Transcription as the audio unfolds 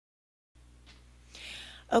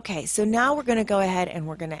Okay, so now we're going to go ahead and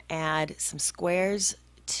we're going to add some squares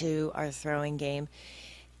to our throwing game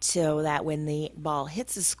so that when the ball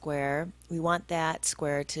hits a square, we want that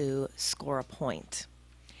square to score a point.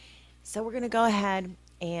 So we're going to go ahead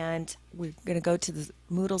and we're going to go to the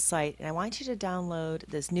Moodle site, and I want you to download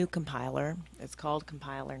this new compiler. It's called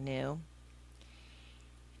Compiler New.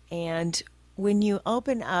 And when you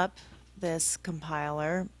open up this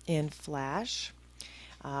compiler in Flash,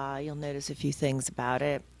 you'll notice a few things about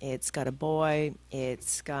it. It's got a boy,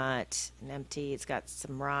 it's got an empty, it's got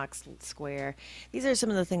some rocks, square. These are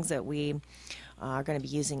some of the things that we are going to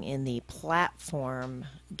be using in the platform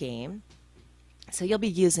game. So you'll be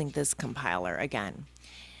using this compiler again.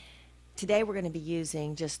 Today we're going to be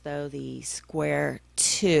using just though the square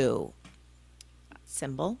 2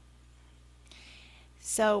 symbol.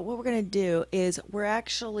 So what we're going to do is we're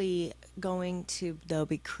actually going to though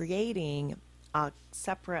be creating a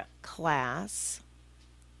separate class,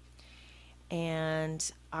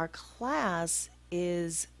 and our class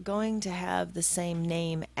is going to have the same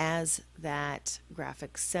name as that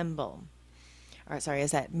graphic symbol, or sorry,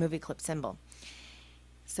 as that movie clip symbol.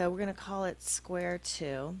 So we're going to call it square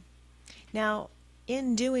 2. Now,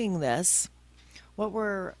 in doing this, what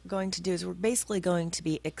we're going to do is we're basically going to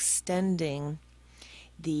be extending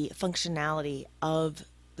the functionality of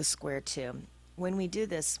the square 2. When we do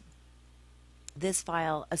this, this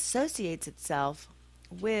file associates itself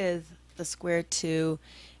with the square 2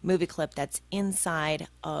 movie clip that's inside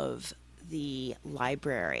of the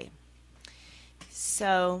library.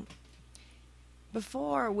 So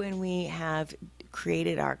before, when we have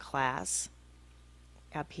created our class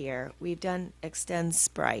up here, we've done extends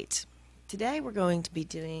sprite. Today we're going to be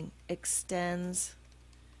doing extends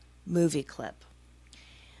movie clip,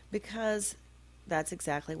 because that's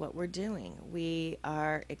exactly what we're doing. We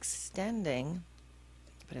are extending,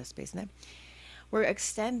 put a space in there, we're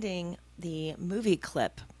extending the movie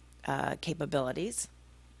clip capabilities,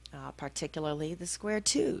 particularly the square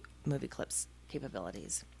 2 movie clips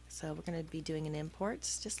capabilities. So we're going to be doing an import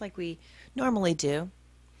just like we normally do,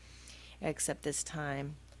 except this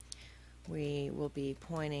time we will be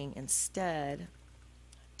pointing instead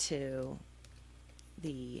to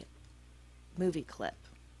the movie clip,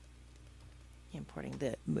 importing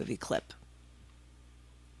the movie clip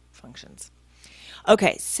functions.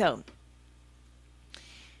 Okay, so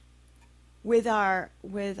with our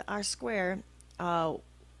square, I'm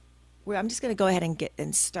just going to go ahead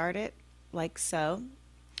and start it like so.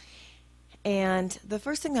 And the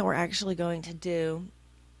first thing that we're actually going to do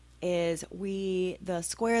is the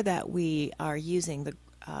square that we are using, the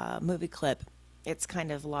movie clip, it's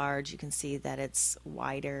kind of large. You can see that it's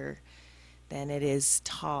wider than it is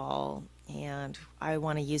tall, and I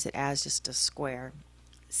want to use it as just a square.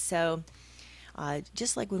 So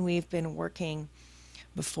just like when we've been working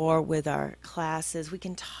before with our classes, we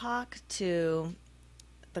can talk to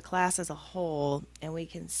the class as a whole, and we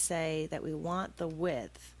can say that we want the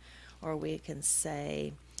width, or we can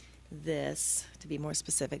say this, to be more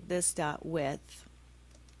specific, this dot width,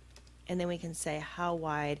 and then we can say how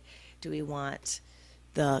wide do we want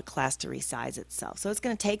the class to resize itself. So it's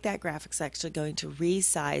going to take that graphics, actually going to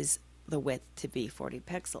resize the width to be 40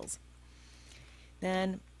 pixels.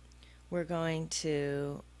 Then we're going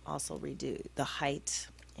to also redo the height,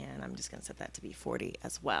 and I'm just going to set that to be 40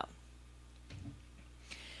 as well.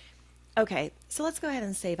 Okay, so let's go ahead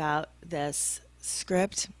and save out this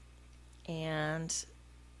script. And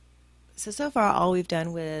so far all we've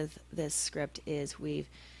done with this script is we've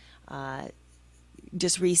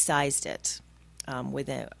just resized it with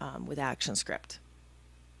ActionScript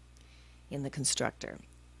in the constructor.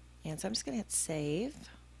 And so I'm just going to hit save.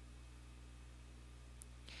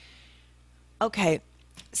 Okay,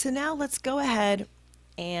 so now let's go ahead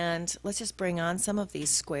and let's just bring on some of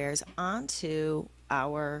these squares into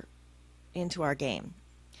our game.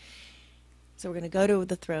 So we're going to go to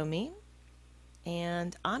the throw me,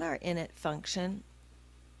 and on our init function,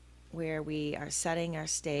 where we are setting our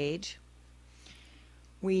stage,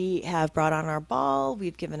 we have brought on our ball,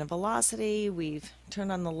 we've given a velocity, we've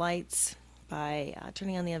turned on the lights by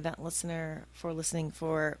turning on the event listener for listening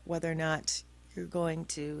for whether or not you're going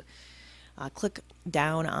to click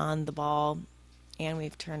down on the ball, and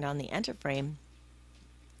we've turned on the enter frame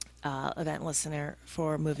event listener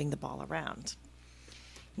for moving the ball around.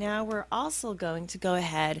 Now we're also going to go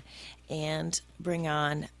ahead and bring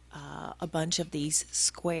on a bunch of these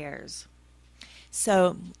squares.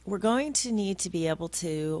 So we're going to need to be able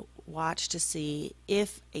to watch to see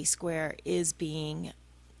if a square is being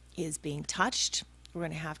touched. We're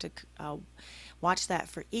going to have to watch that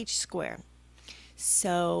for each square.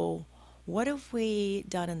 So what have we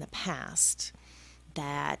done in the past?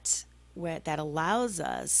 that allows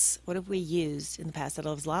us, what have we used in the past that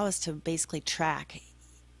allow us to basically track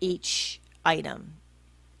each item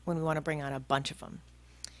when we want to bring on a bunch of them?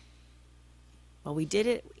 Well, we did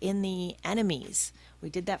it in the enemies. We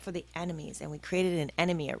did that for the enemies, and we created an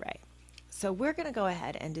enemy array. So we're going to go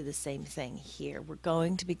ahead and do the same thing here. We're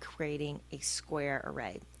going to be creating a square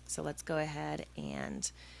array. So let's go ahead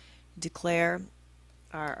and declare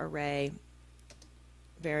our array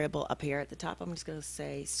variable up here at the top. I'm just going to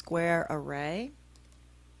say square array,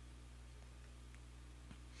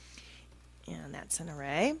 and that's an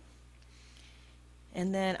array.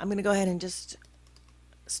 And then I'm going to go ahead and just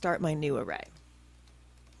start my new array.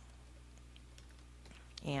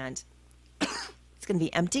 And it's going to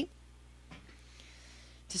be empty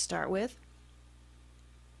to start with.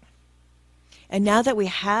 And now that we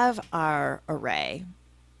have our array,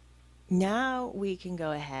 now we can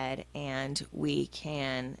go ahead and we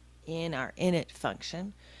can, in our init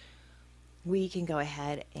function, we can go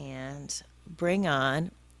ahead and bring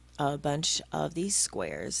on a bunch of these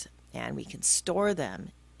squares, and we can store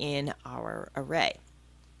them in our array.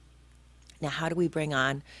 Now, how do we bring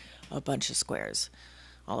on a bunch of squares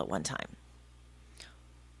all at one time?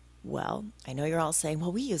 Well, I know you're all saying,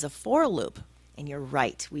 well, we use a for loop. And you're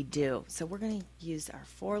right, we do. So we're going to use our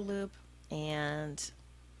for loop and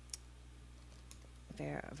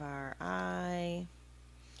var I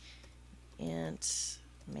int,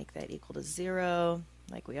 make that equal to 0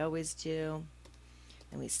 like we always do.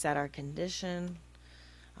 And we set our condition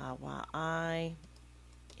while I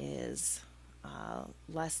is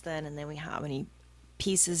less than, and then how many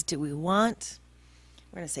pieces do we want?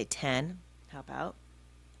 We're going to say 10. How about?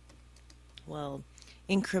 We'll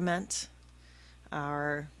increment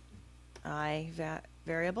our I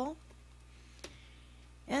variable,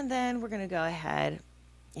 and then we're going to go ahead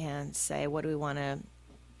and say what do we want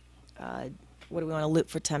to loop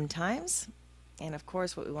for 10 times. And of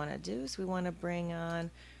course what we want to do is we want to bring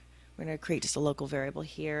on, we're going to create just a local variable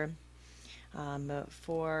here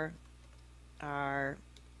for our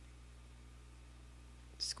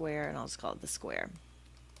square, and I'll just call it the square.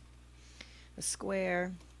 The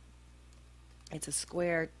square, it's a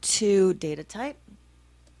square 2 data type,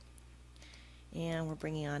 and we're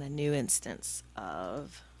bringing on a new instance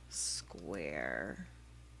of square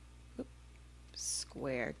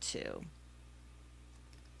 2.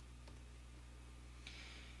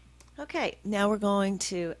 Okay, now we're going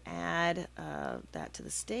to add that to the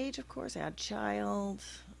stage, of course. Add child,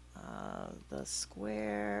 the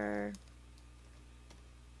square,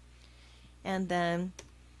 and then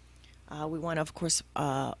we want to, of course,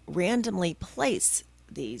 randomly place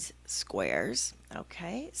these squares.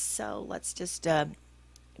 Okay, so let's just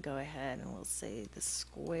go ahead and we'll say the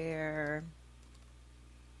square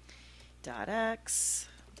dot x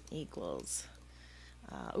equals,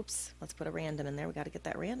 let's put a random in there. We got to get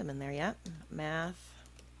that random in there yet. Math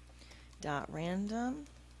dot random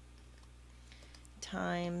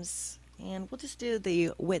times, and we'll just do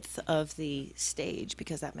the width of the stage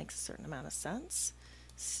because that makes a certain amount of sense.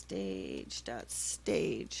 Stage dot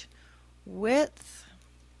stage width,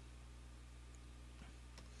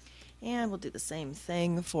 and we'll do the same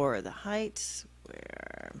thing for the height,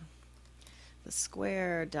 where the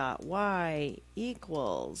square dot y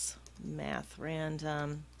equals math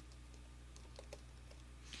random,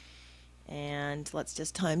 and let's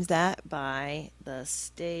just times that by the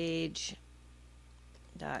stage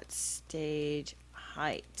dot stage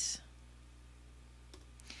height.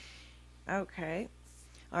 Okay.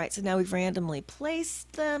 All right, so now we've randomly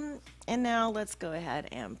placed them, and now let's go ahead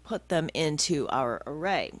and put them into our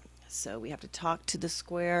array. So we have to talk to the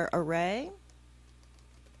square array,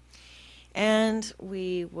 and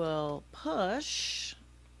we will push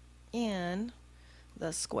in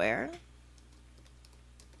the square.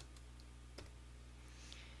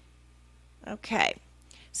 Okay,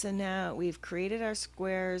 so now we've created our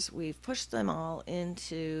squares, we've pushed them all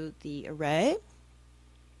into the array.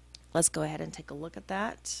 Let's go ahead and take a look at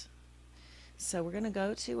that. So we're going to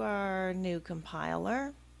go to our new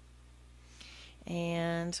compiler,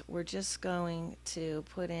 and we're just going to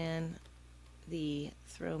put in the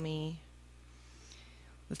throw me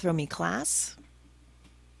class,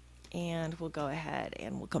 and we'll go ahead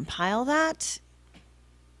and we'll compile that.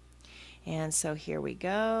 And so here we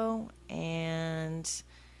go, and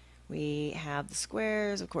we have the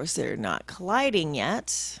squares. Of course, they're not colliding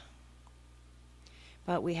yet,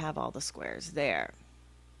 but we have all the squares there,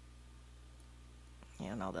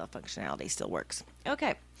 and all the functionality still works.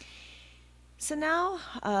 Okay, so now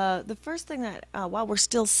the first thing that while we're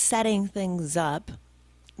still setting things up,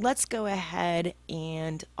 let's go ahead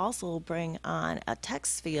and also bring on a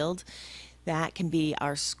text field that can be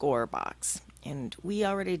our score box. And we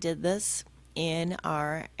already did this in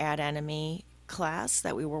our Add Enemy class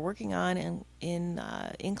that we were working on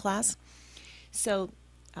in class. So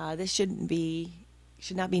this should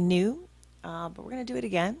not be new, but we're going to do it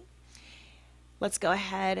again. Let's go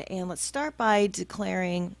ahead and let's start by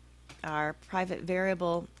declaring our private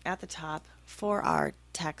variable at the top for our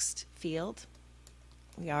text field.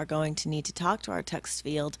 We are going to need to talk to our text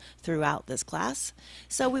field throughout this class,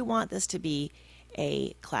 so we want this to be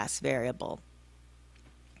a class variable.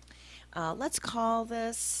 Let's call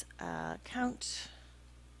this count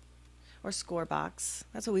or score box.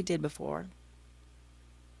 That's what we did before.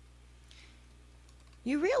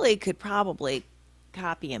 You really could probably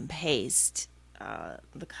copy and paste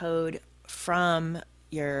the code from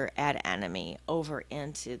your Add Enemy over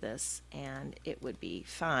into this, and it would be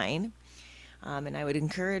fine. And I would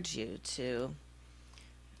encourage you to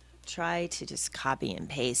try to just copy and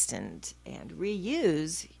paste and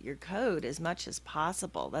reuse your code as much as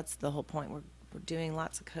possible. That's the whole point. We're doing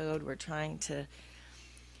lots of code. We're trying to,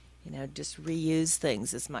 just reuse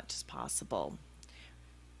things as much as possible.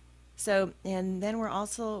 So, and then we're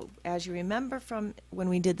also, as you remember from when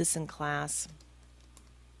we did this in class,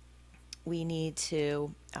 we need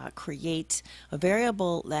to create a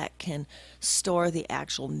variable that can store the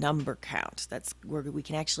actual number count. That's where we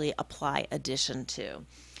can actually apply addition to.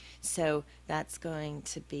 So that's going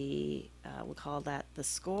to be, we'll call that the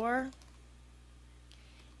score,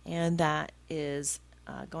 and that is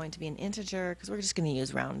going to be an integer because we're just going to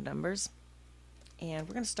use round numbers. And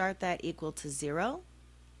we're going to start that equal to 0.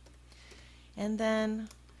 And then,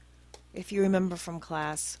 if you remember from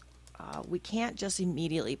class, we can't just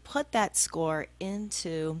immediately put that score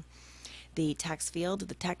into the text field.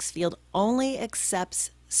 The text field only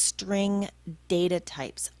accepts string data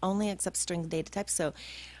types, so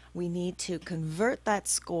we need to convert that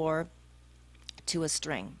score to a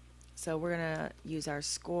string. So we're going to use our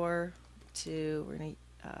score to, we're going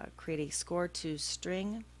to create a score to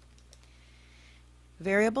string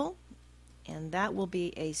variable, and that will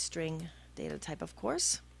be a string data type, of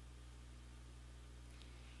course.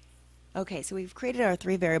 Okay, so we've created our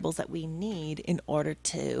 3 variables that we need in order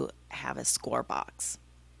to have a score box.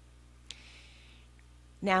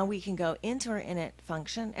 Now we can go into our init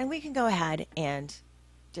function and we can go ahead and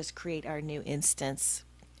just create our new instance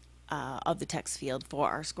of the text field for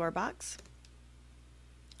our score box.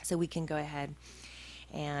 So we can go ahead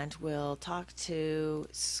and we'll talk to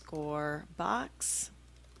score box,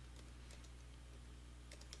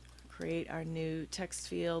 create our new text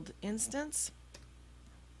field instance,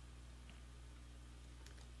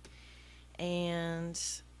 and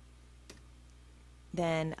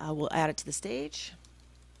then we'll add it to the stage.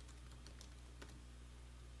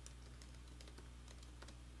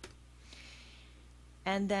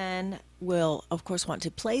 And then we'll, of course, want to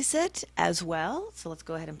place it as well. So let's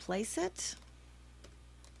go ahead and place it.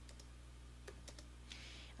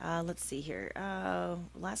 Let's see here.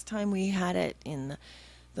 Last time we had it in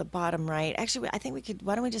the bottom right. Actually, I think we could,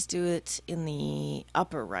 why don't we just do it in the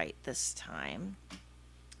upper right this time?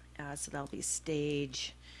 So that'll be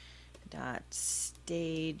stage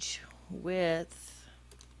width,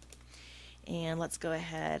 and let's go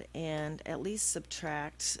ahead and at least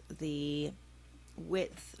subtract the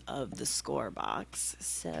width of the score box.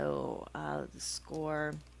 So the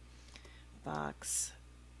score box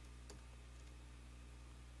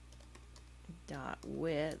dot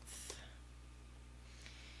width.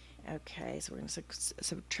 Okay, so we're going to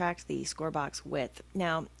subtract the score box width.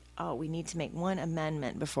 Now, we need to make one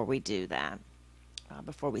amendment before we do that,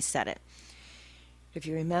 before we set it. If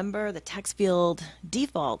you remember, the text field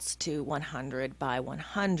defaults to 100 by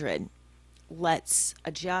 100. Let's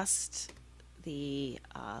adjust the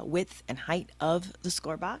width and height of the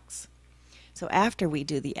score box. So after we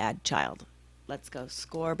do the add child, let's go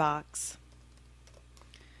score box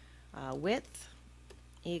width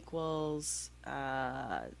equals,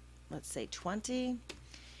 let's say 20.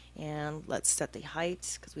 And let's set the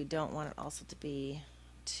height because we don't want it also to be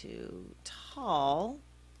too tall.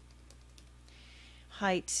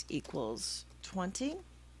 Height equals 20.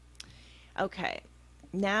 Okay,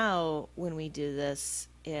 now when we do this,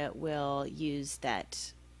 it will use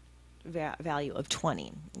that value of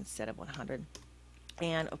 20 instead of 100.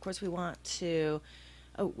 And of course we want to,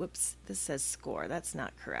 oh whoops, this says score. That's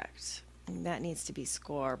not correct. That needs to be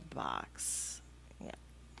score box. Yeah,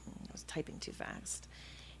 I was typing too fast.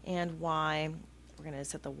 And Y, we're going to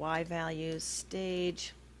set the Y value,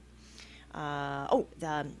 stage,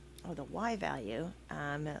 the Y value,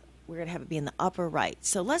 we're going to have it be in the upper right.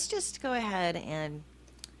 So let's just go ahead and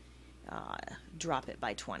drop it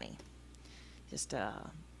by 20. Just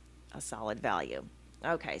a solid value.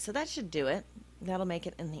 Okay, so that should do it. That'll make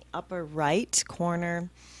it in the upper right corner.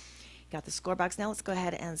 Got the score box. Now let's go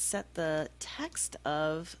ahead and set the text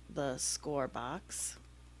of the score box.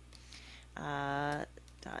 Dot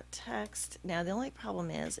text. Now the only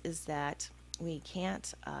problem is that we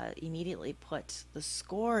can't immediately put the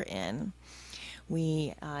score in.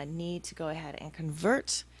 We need to go ahead and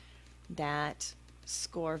convert that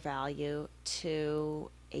score value to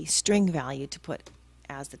a string value to put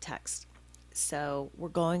as the text. So we're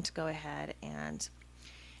going to go ahead and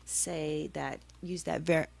say that use that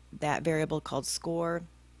variable called score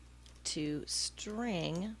to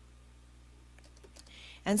string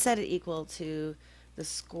and set it equal to the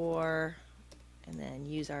score, and then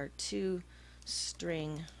use our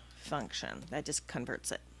toString function. That just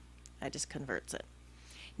converts it.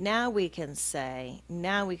 Now we can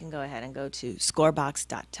go ahead and go to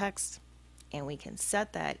scorebox.text, and we can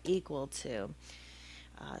set that equal to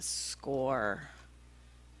score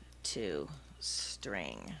to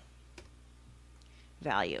string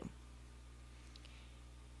value.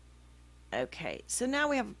 Okay, so now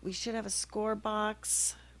we should have a score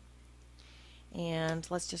box, and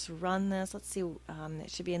let's just run this. Let's see, it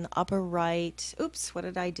should be in the upper right. Oops, what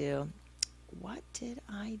did I do? Let's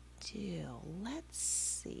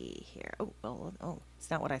see here. Oh, it's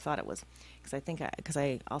not what I thought it was, because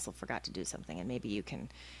I also forgot to do something, and maybe you can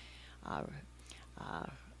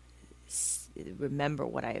remember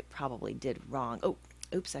what I probably did wrong. Oh,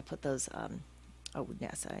 oops, I put those. Oh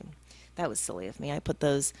yes, that was silly of me. I put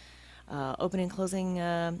those open and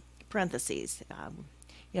closing parentheses.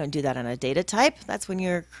 You don't do that on a data type. That's when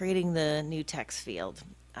you're creating the new text field.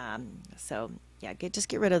 So yeah, just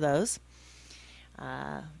get rid of those.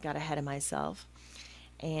 Got ahead of myself.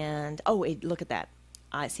 And oh, wait, look at that.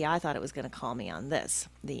 I thought it was going to call me on this,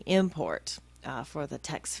 the import for the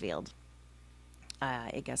text field.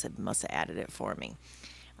 I guess it must have added it for me.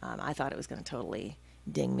 I thought it was going to totally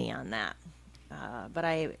ding me on that. But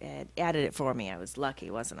it added it for me. I was lucky,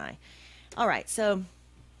 wasn't I? All right, so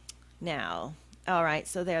now, all right,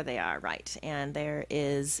 so there they are, right. And there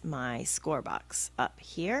is my score box up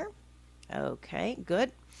here. Okay,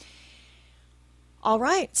 good. All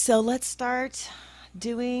right, so let's start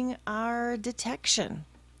doing our detection.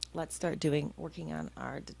 Working on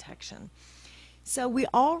our detection. So we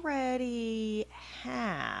already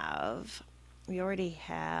have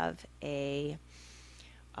a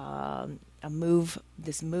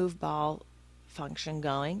move ball function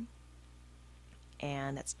going,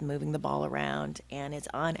 and that's moving the ball around, and it's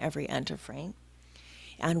on every enter frame.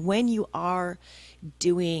 And when you are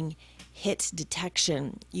doing hit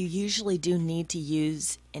detection, you usually do need to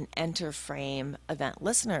use an enter frame event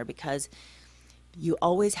listener, because you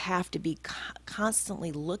always have to be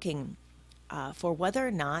constantly looking for whether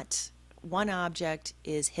or not one object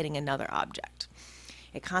is hitting another object.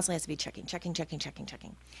 It constantly has to be checking.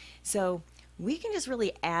 So we can just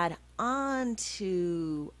really add on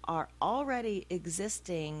to our already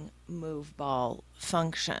existing move ball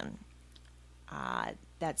function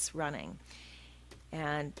that's running.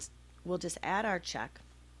 And we'll just add our check.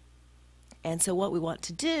 And so what we want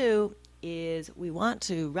to do is we want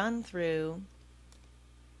to run through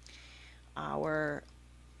our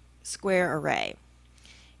square array.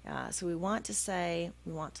 So we want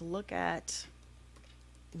to look at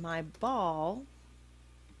my ball.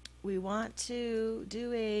 We want to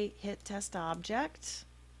do a hit test object,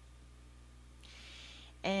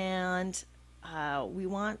 and we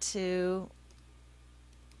want to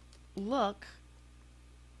look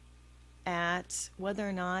at whether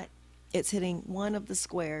or not it's hitting one of the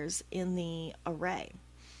squares in the array.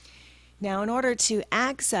 Now, in order to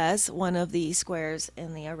access one of the squares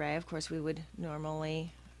in the array, of course, we would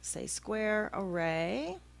normally say square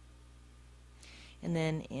array, and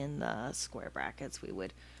then in the square brackets we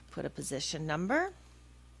would put a position number,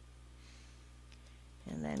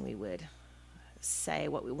 and then we would say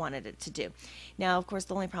what we wanted it to do. Now, of course,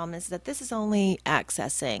 the only problem is that this is only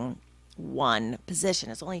accessing one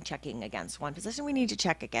position. It's only checking against one position. We need to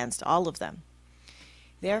check against all of them.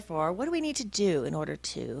 Therefore, what do we need to do in order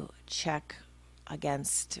to check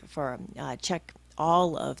check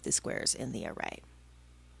all of the squares in the array?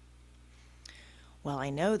 Well,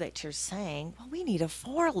 I know that you're saying, well, we need a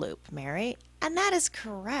for loop, Mary, and that is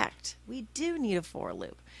correct. We do need a for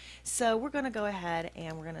loop. So we're going to go ahead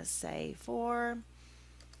and we're going to say for,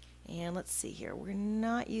 and let's see here, we're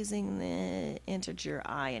not using the integer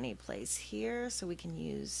I anyplace here, so we can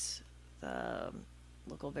use the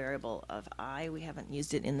local variable of I. We haven't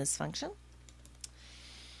used it in this function.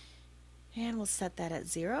 And we'll set that at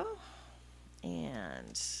 0.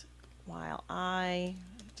 And while I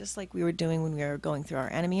just like we were doing when we were going through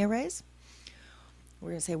our enemy arrays. We're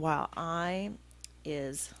going to say while I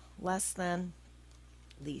is less than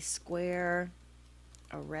the square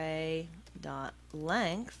array dot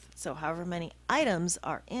length, so however many items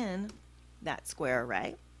are in that square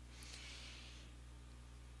array,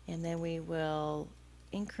 and then we will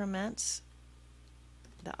increment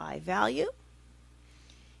the I value,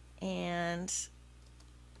 and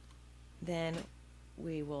then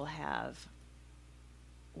we will have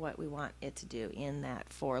what we want it to do in that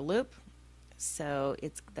for loop. So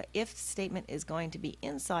it's the if statement is going to be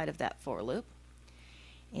inside of that for loop,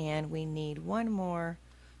 and we need one more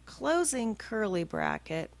closing curly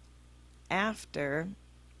bracket after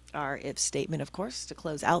our if statement, of course, to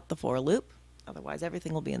close out the for loop. Otherwise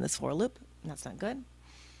everything will be in this for loop, and that's not good.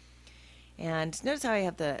 And notice how I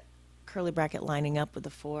have the curly bracket lining up with the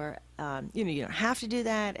for. You don't have to do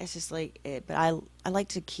that. It's just like it, but I like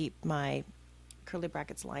to keep my curly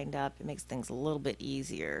brackets lined up. It makes things a little bit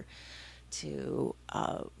easier to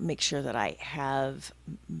make sure that I have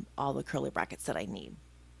all the curly brackets that I need.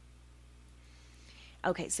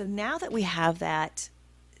 Okay, so now that we have that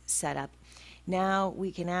set up, now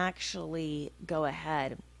we can actually go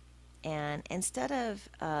ahead and instead of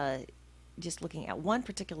just looking at one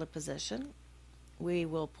particular position, we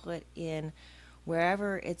will put in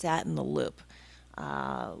wherever it's at in the loop,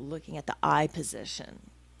 looking at the I position.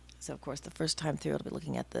 So of course the first time through it'll be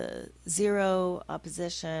looking at the 0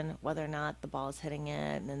 position, whether or not the ball is hitting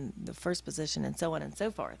it, and then the first position, and so on and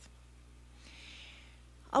so forth.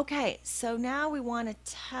 Okay, so now we want to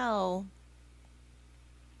tell,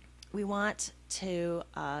 we want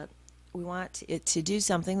it to do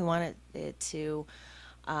something. We want it to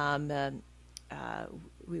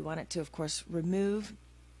of course remove.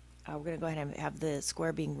 We're going to go ahead and have the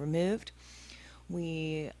square being removed.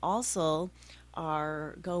 We also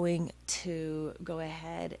are going to go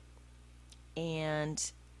ahead and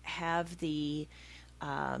have the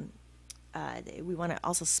we want to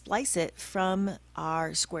also splice it from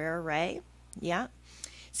our square array. Yeah.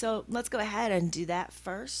 So let's go ahead and do that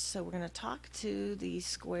first. So we're going to talk to the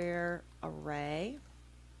square array,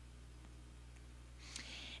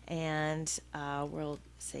 and we'll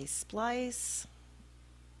say splice,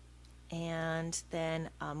 and then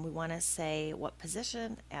we want to say what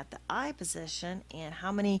position at the I position and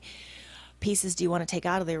how many pieces do you want to take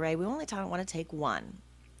out of the array. We only want to take one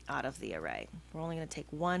out of the array. We're only going to take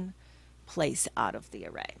one place out of the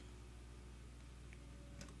array.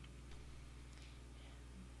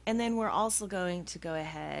 And then we're also going to go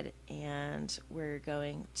ahead and we're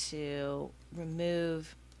going to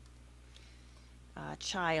remove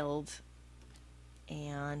child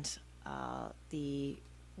and the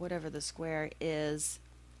whatever the square is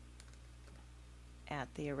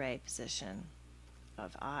at the array position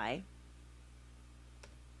of I.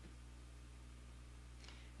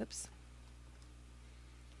 Oops.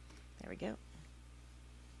 There we go.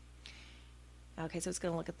 Okay, so it's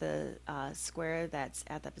going to look at the square that's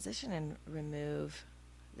at that position and remove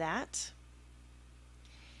that.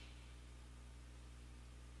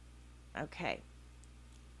 Okay,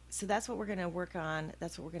 so that's what we're going to work on.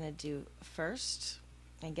 That's what we're going to do first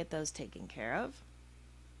and get those taken care of.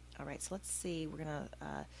 All right, so let's see. We're going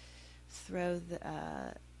to throw the,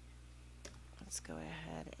 let's go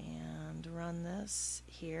ahead and run this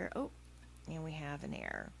here. Oh, and we have an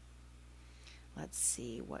error. Let's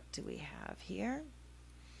see, what do we have here?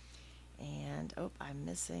 And oh, I'm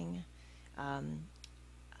missing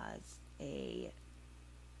it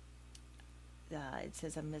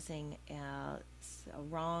says I'm missing a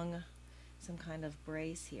wrong, some kind of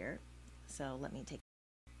brace here. So let me take.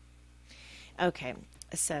 Okay,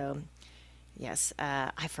 so yes,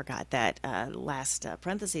 I forgot that last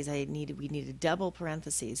parentheses. We needed double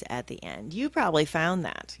parentheses at the end. You probably found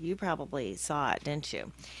that. You probably saw it, didn't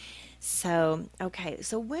you? So, okay,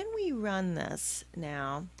 so when we run this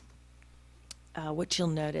now, what you'll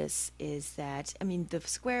notice is that, I mean, the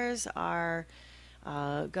squares are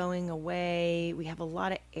going away. We have a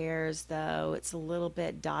lot of errors, though. It's a little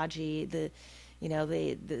bit dodgy. The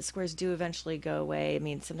squares do eventually go away. I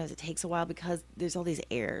mean, sometimes it takes a while because there's all these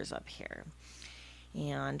errors up here.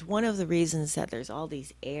 And one of the reasons that there's all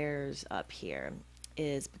these errors up here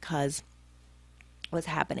is because what's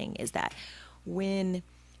happening is that when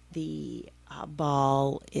the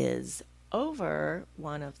ball is over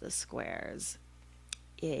one of the squares,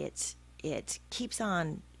 it keeps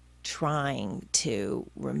on trying to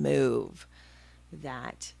remove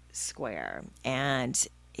that square, and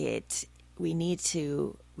we need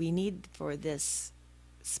for this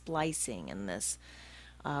splicing and this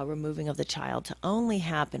removing of the child to only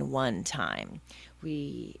happen one time.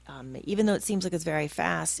 Even though it seems like it's very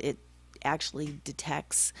fast, it actually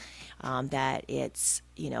detects that it's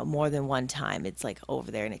more than one time. It's like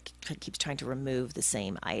over there, and it keeps trying to remove the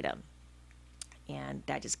same item, and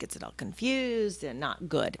that just gets it all confused and not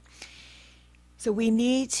good. So we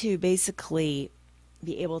need to basically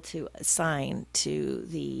be able to assign to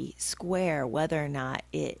the square whether or not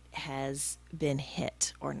it has been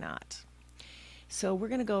hit or not. So we're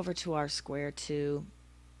going to go over to our Square 2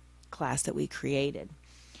 class that we created.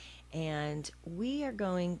 And we are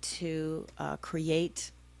going to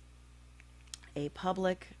create a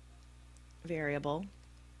public variable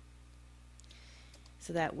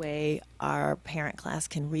so that way our parent class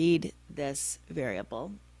can read this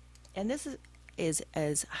variable. And this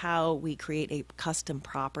is how we create a custom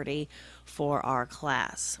property for our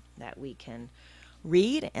class that we can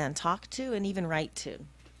read and talk to and even write to.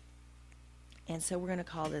 And so we're going to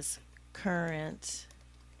call this current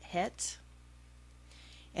hit,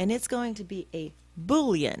 and it's going to be a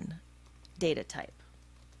Boolean data type.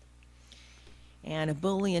 And a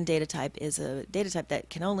Boolean data type is a data type that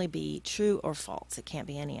can only be true or false. It can't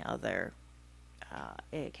be any other.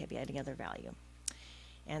 It can't be any other value.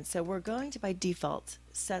 And so we're going to, by default,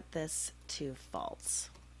 set this to false.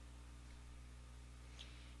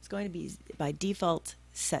 It's going to be by default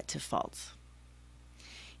set to false.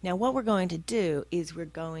 Now what we're going to do is we're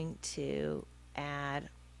going to add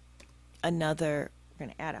we're going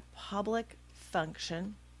to add a public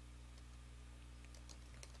function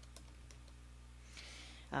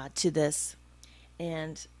to this,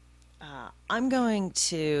 and I'm going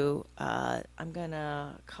to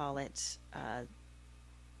call it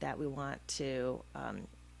that we want to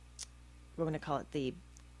we're going to call it the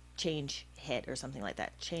change hit or something like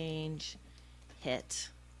that. Change hit.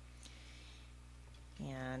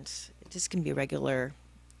 And it's just going to be a regular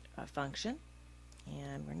function,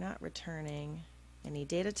 and we're not returning any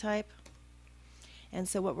data type. And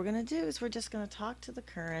so what we're going to do is we're just going to talk to the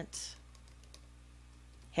current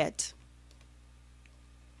hit,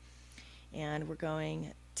 and we're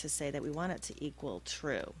going to say that we want it to equal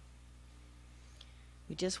true.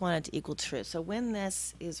 We just want it to equal true. So when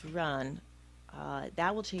this is run,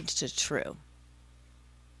 that will change to true.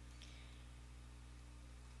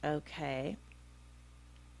 Okay.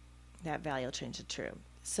 That value will change to true.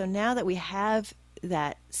 So now that we have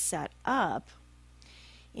that set up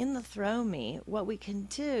in the throw me, what we can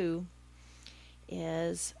do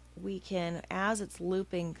is we can, as it's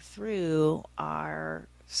looping through our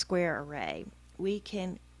square array, we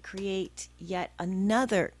can create yet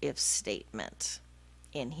another if statement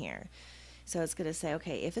in here. So it's going to say,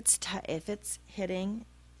 okay, if it's hitting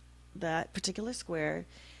that particular square,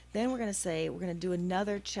 then we're going to say we're going to do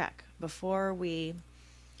another check before we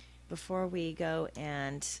go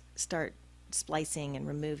and start splicing and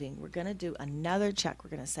removing. We're going to do another check. We're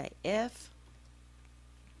going to say if,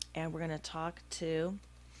 and we're going to talk to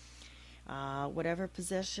whatever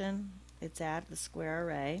position it's at, the square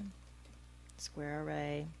array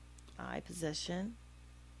I position,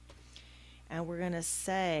 and we're going to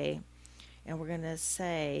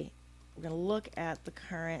look at the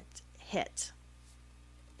current hit.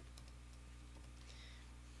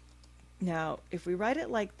 Now, if we write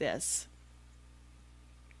it like this,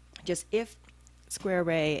 just if square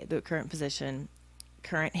array, the current position,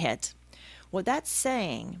 current hit, what that's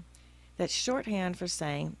saying, that's shorthand for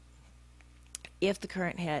saying if the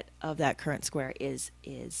current hit of that current square is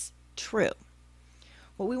true.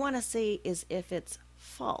 What we want to see is if it's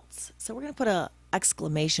false. So we're going to put an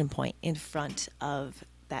exclamation point in front of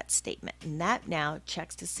that statement, and that now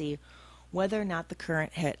checks to see whether or not the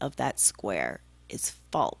current hit of that square is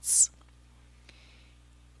false.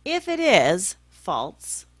 If it is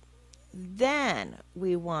false, then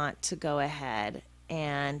we want to go ahead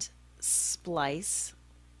and splice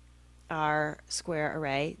our square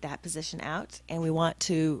array, that position out, and we want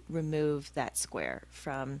to remove that square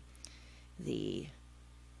from the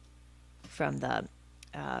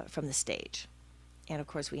stage. And of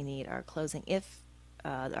course we need our closing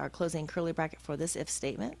curly bracket for this if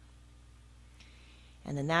statement.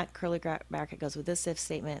 And then that curly bracket goes with this if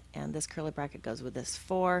statement, and this curly bracket goes with this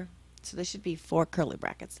for. So there should be 4 curly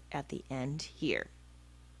brackets at the end here.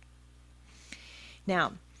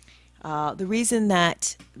 Now, the reason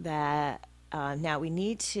that now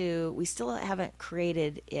we still haven't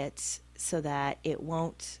created it so that it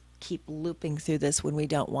won't keep looping through this when we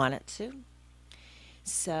don't want it to.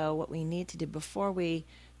 So what we need to do before we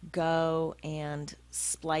go and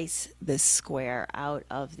splice this square out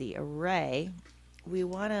of the array, we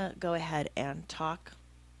want to go ahead and talk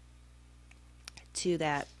to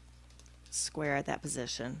that square at that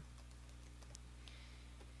position.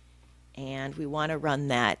 And we want to run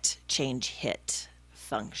that change hit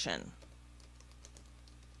function.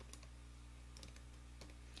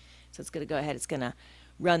 So it's going to go ahead, it's going to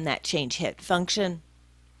run that change hit function,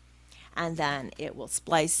 and then it will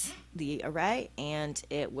splice the array and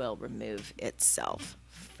it will remove itself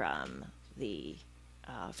from the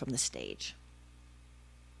stage.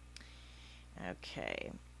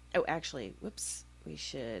 Okay. Oh, actually, whoops, we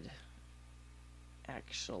should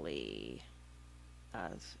actually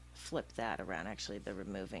flip that around. Actually, the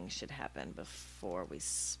removing should happen before we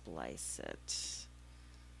splice it.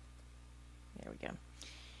 There we go.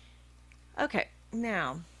 Okay,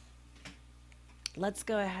 now let's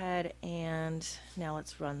go ahead and now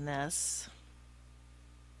let's run this.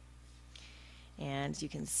 And you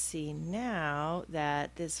can see now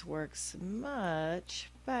that this works much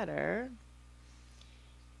better.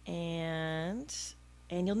 And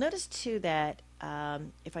you'll notice too that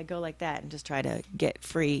if I go like that and just try to get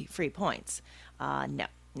free points, no,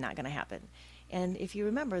 not going to happen. And if you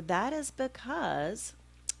remember, that is because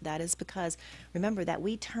remember that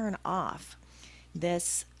we turn off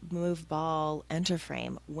this move ball enter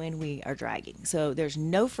frame when we are dragging. So there's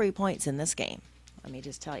no free points in this game. Let me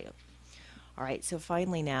just tell you. All right, so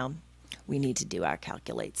finally now we need to do our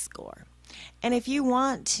calculate score. And if you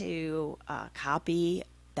want to copy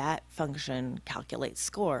that function calculate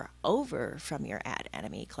score over from your add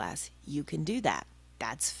enemy class, you can do that.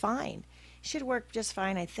 That's fine. Should work just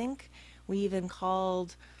fine. I think we even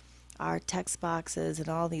called our text boxes and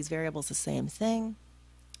all these variables the same thing.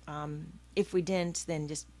 If we didn't, then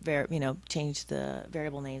just change the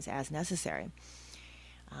variable names as necessary.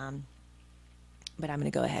 But I'm going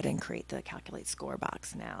to go ahead and create the calculate score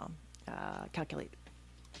box now. Calculate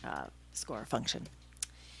score function.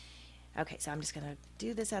 Okay, so I'm just going to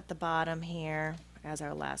do this at the bottom here as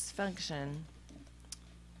our last function.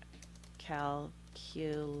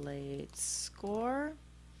 Calculate score.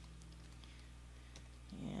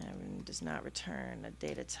 And does not return a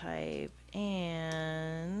data type.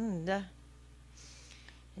 And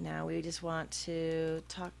now we just want to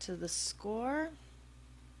talk to the score.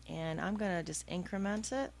 And I'm going to just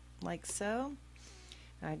increment it like so.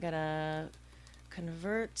 I'm going to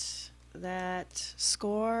convert that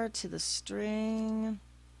score to the string,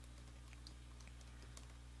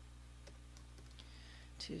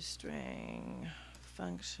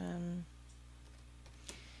 function,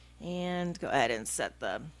 and go ahead and set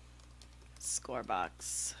the score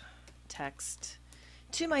box text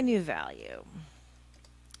to my new value,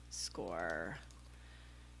 score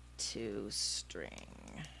to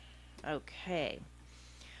string. Okay.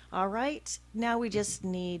 All right, now we just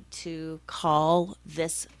need to call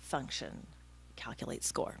this function, calculate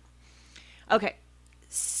score. Okay,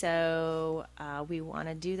 so we want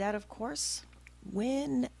to do that, of course,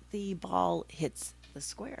 when the ball hits the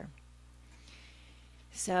square.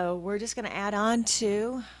 So we're just going to add on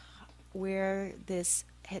to where this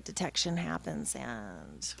hit detection happens,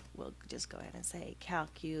 and we'll just go ahead and say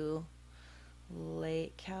calculate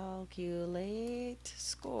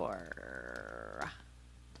score.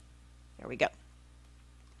 There we go.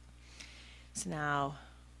 So now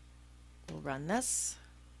we'll run this.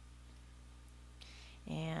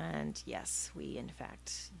 And yes, we in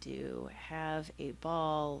fact do have a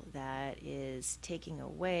ball that is taking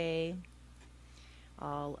away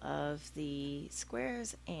all of the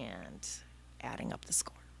squares and adding up the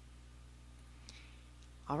score.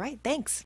 All right, thanks.